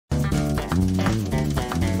Welcome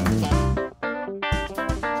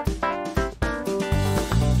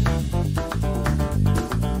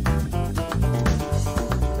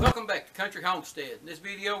back to Country Homestead. In this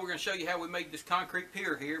video we're going to show you how we made this concrete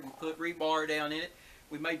pier here. We put rebar down in it.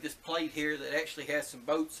 We made this plate here that actually has some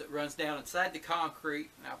bolts that runs down inside the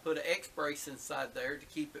concrete, and I put an X brace inside there to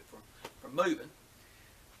keep it from moving.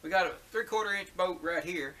 We got a 3/4 inch bolt right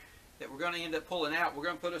here that we're going to end up pulling out. We're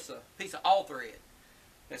going to put us a piece of all thread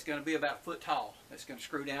that's going to be about a foot tall. That's going to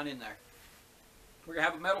screw down in there. We're going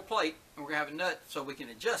to have a metal plate, and we're going to have a nut so we can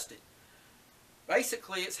adjust it.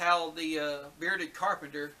 Basically, it's how the bearded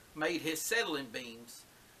carpenter made his settling beams.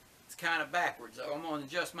 It's kind of backwards. So I'm going to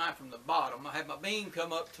adjust mine from the bottom. I have my beam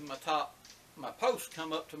come up to my top, my post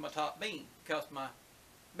come up to my top beam, because my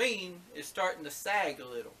beam is starting to sag a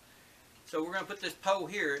little. So we're going to put this pole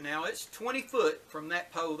here. Now it's 20 foot from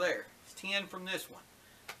that pole there. It's 10 from this one.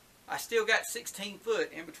 I still got 16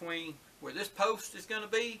 foot in between where this post is going to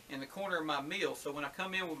be and the corner of my mill. So when I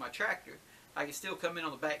come in with my tractor, I can still come in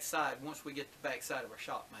on the back side once we get the back side of our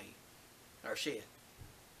shop made, our shed.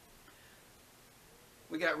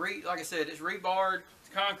 We got, like I said, it's rebarred,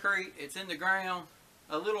 it's concrete, it's in the ground,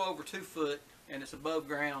 a little over 2 foot, and it's above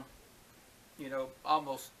ground, you know,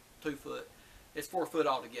 almost 2 foot. It's 4 foot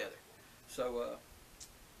altogether. So I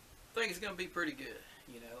think it's going to be pretty good,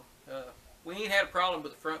 you know. We ain't had a problem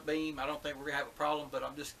with the front beam. I don't think we're going to have a problem, but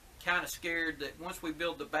I'm just kind of scared that once we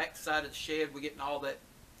build the back side of the shed, we're getting all that,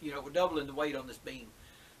 you know, we're doubling the weight on this beam.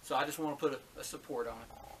 So I just want to put a support on it.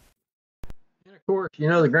 And of course, you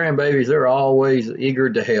know, the grandbabies, they're always eager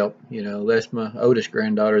to help. You know, that's my oldest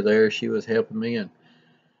granddaughter there. She was helping me. And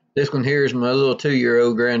this one here is my little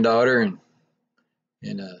 2-year-old granddaughter. And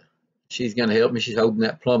she's going to help me. She's holding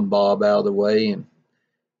that plumb bob out of the way. And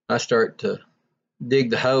I start to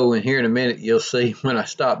dig the hole. And here in a minute, you'll see when I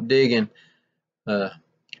stop digging,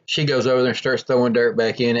 she goes over there and starts throwing dirt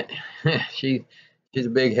back in it. She's a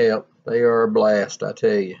big help. They are a blast, I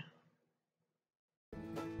tell you.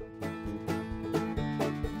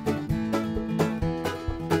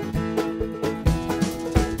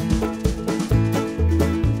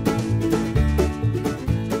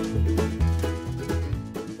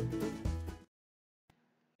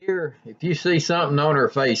 Here, if you see something on her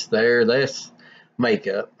face there, that's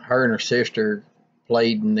makeup. Her and her sister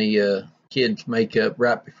played in the kids' makeup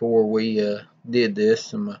right before we did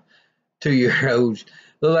this. And my 2-year-olds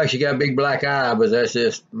look like she got a big black eye, but that's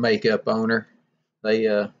just makeup on her. They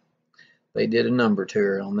did a number to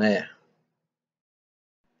her on that.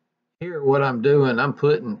 Here, what I'm doing, I'm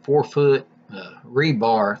putting 4 foot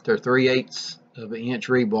rebar. They're 3/8 of an inch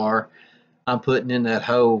rebar. I'm putting in that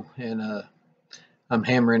hole, and I'm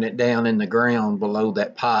hammering it down in the ground below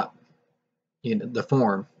that pipe, you know, the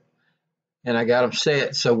form. And I got them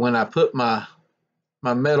set so when I put my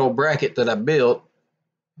metal bracket that I built,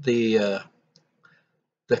 the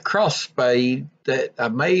cross spade that I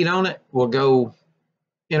made on it will go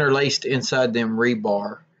interlaced inside them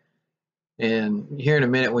rebar. And here in a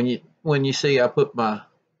minute, when you see I put my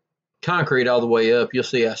concrete all the way up, you'll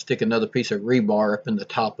see I stick another piece of rebar up in the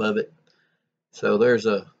top of it. So there's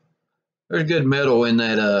good metal in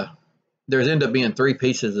that. There's end up being 3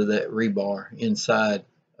 pieces of that rebar inside,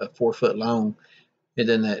 4 foot long, and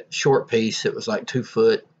then that short piece, it was like 2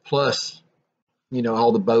 foot plus, you know,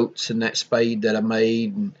 all the bolts and that spade that I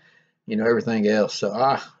made, and you know, everything else. So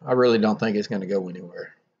I really don't think it's going to go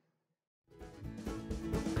anywhere.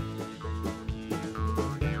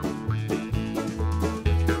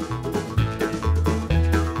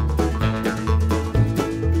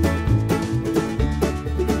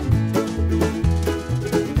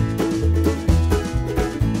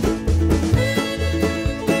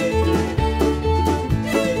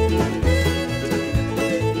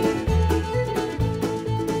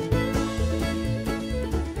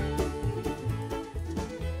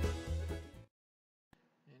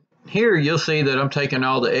 Here you'll see that I'm taking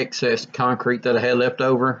all the excess concrete that I had left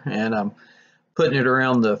over, and I'm putting it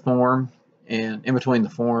around the form and in between the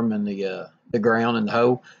form and the ground and the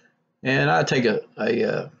hole. And I take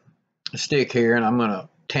a stick here, and I'm going to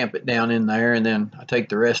tamp it down in there, and then I take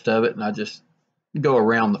the rest of it and I just go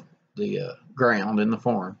around the ground in the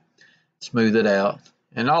form, smooth it out.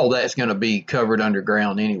 And all that's going to be covered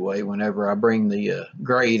underground anyway whenever I bring the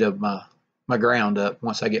grade of my ground up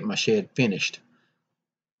once I get my shed finished.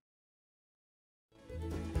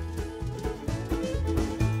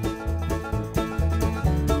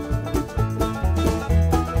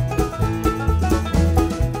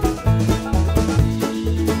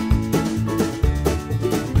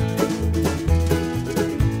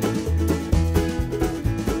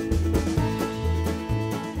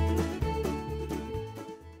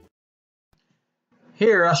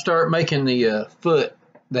 here I start making the foot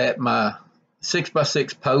that my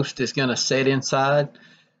 6x6 post is going to set inside.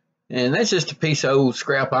 And that's just a piece of old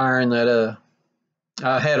scrap iron that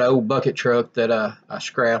I had an old bucket truck that I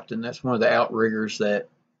scrapped, and that's one of the outriggers that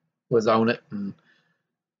was on it,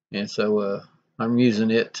 and so I'm using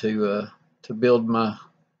it to build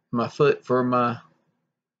my foot for my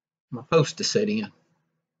post to set in.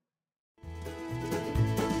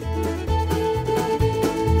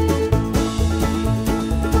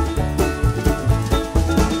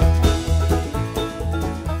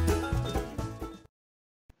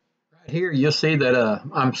 Here you'll see that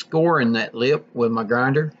I'm scoring that lip with my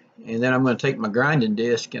grinder, and then I'm going to take my grinding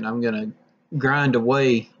disc and I'm going to grind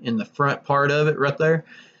away in the front part of it right there.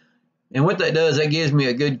 And what that does, that gives me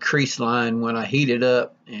a good crease line when I heat it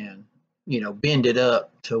up and, you know, bend it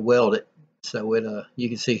up to weld it. So it you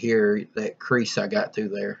can see here that crease I got through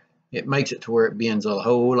there. It makes it to where it bends a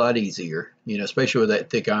whole lot easier, you know, especially with that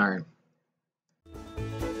thick iron.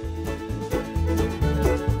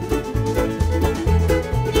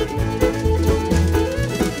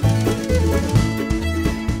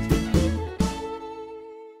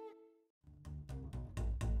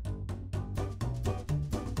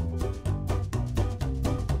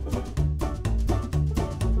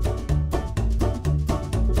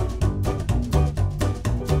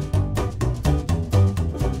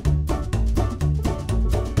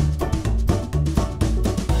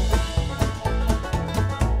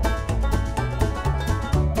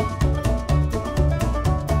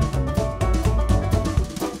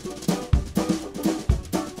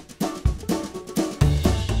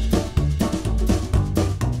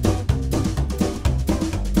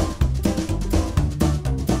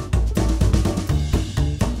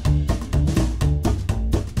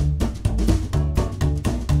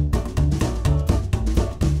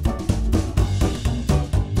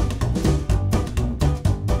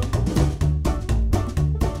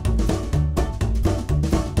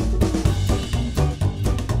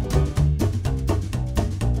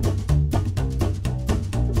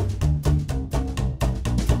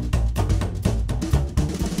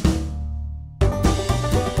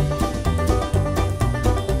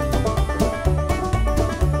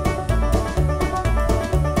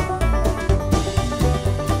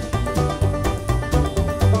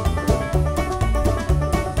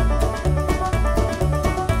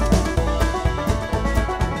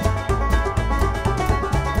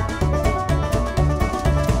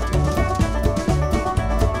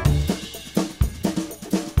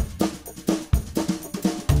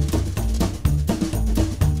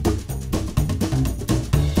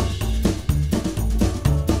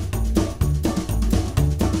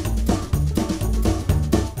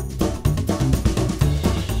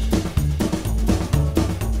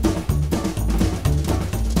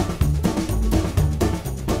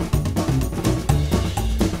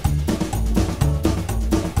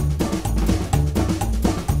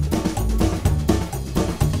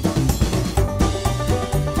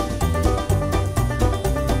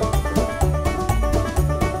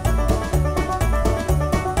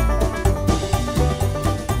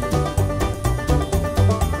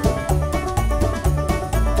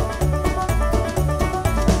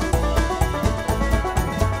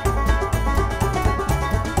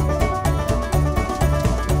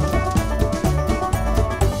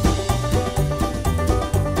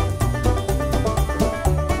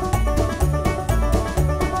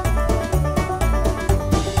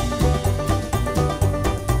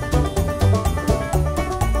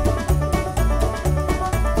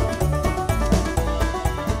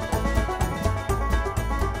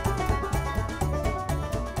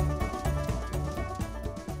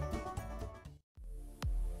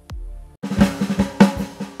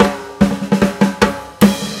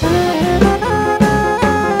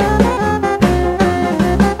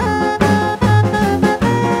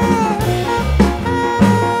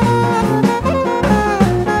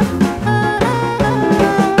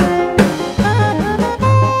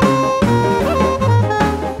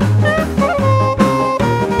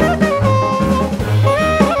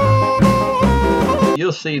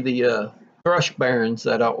 See the brush bearings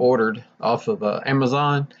that I ordered off of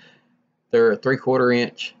Amazon. They're a 3/4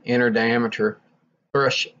 inch inner diameter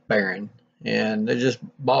brush bearing, and they're just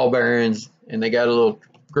ball bearings, and they got a little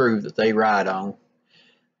groove that they ride on.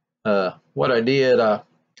 What I did, I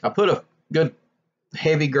put a good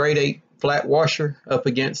heavy grade 8 flat washer up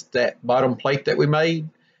against that bottom plate that we made,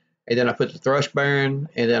 and then I put the thrush bearing,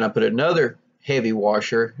 and then I put another heavy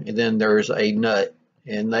washer, and then there's a nut.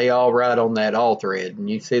 And they all ride on that all thread. And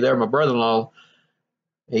you see there, my brother-in-law,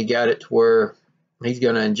 he got it to where he's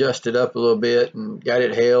going to adjust it up a little bit and got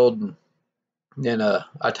it held. And Then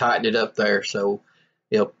I tightened it up there so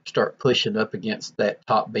it'll start pushing up against that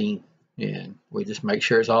top beam, and we just make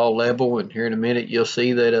sure it's all level. And here in a minute you'll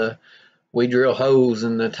see that we drill holes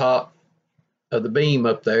in the top of the beam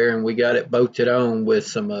up there, and we got it bolted on with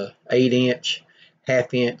some 8-inch,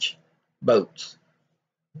 half-inch bolts,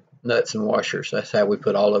 nuts and washers. That's how we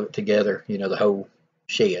put all of it together, you know, the whole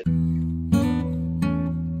shed.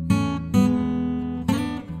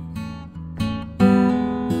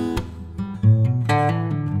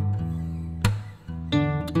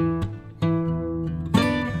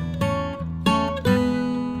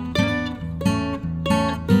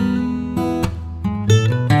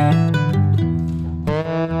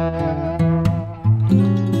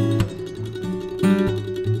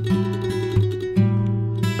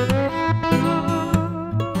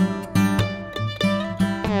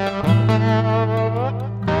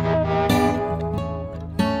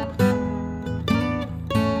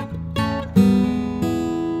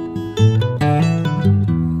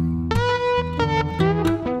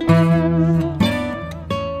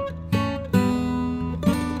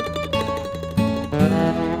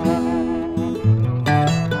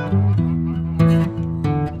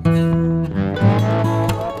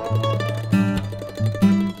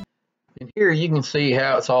 And here you can see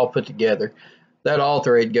how it's all put together. That all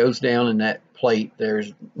thread goes down in that plate.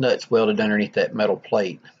 There's nuts welded underneath that metal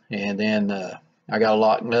plate. And then I got a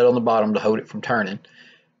lock nut on the bottom to hold it from turning.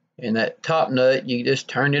 And that top nut, you just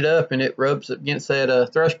turn it up and it rubs against that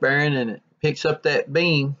thrust bearing, and it picks up that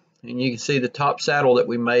beam. And you can see the top saddle that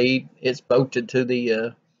we made, it's bolted to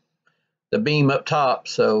the beam up top,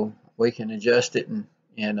 so we can adjust it and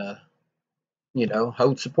you know,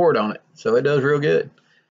 hold support on it. So it does real good.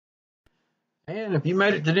 And if you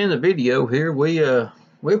made it to the end of the video here, we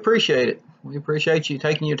appreciate it. We appreciate you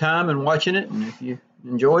taking your time and watching it. And if you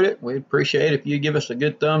enjoyed it, we'd appreciate if you give us a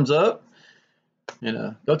good thumbs up.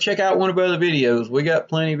 And go check out one of our other videos. We got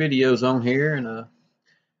plenty of videos on here, and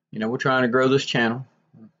you know, we're trying to grow this channel.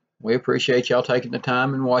 We appreciate y'all taking the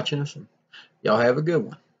time and watching us. And y'all have a good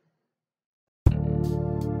one.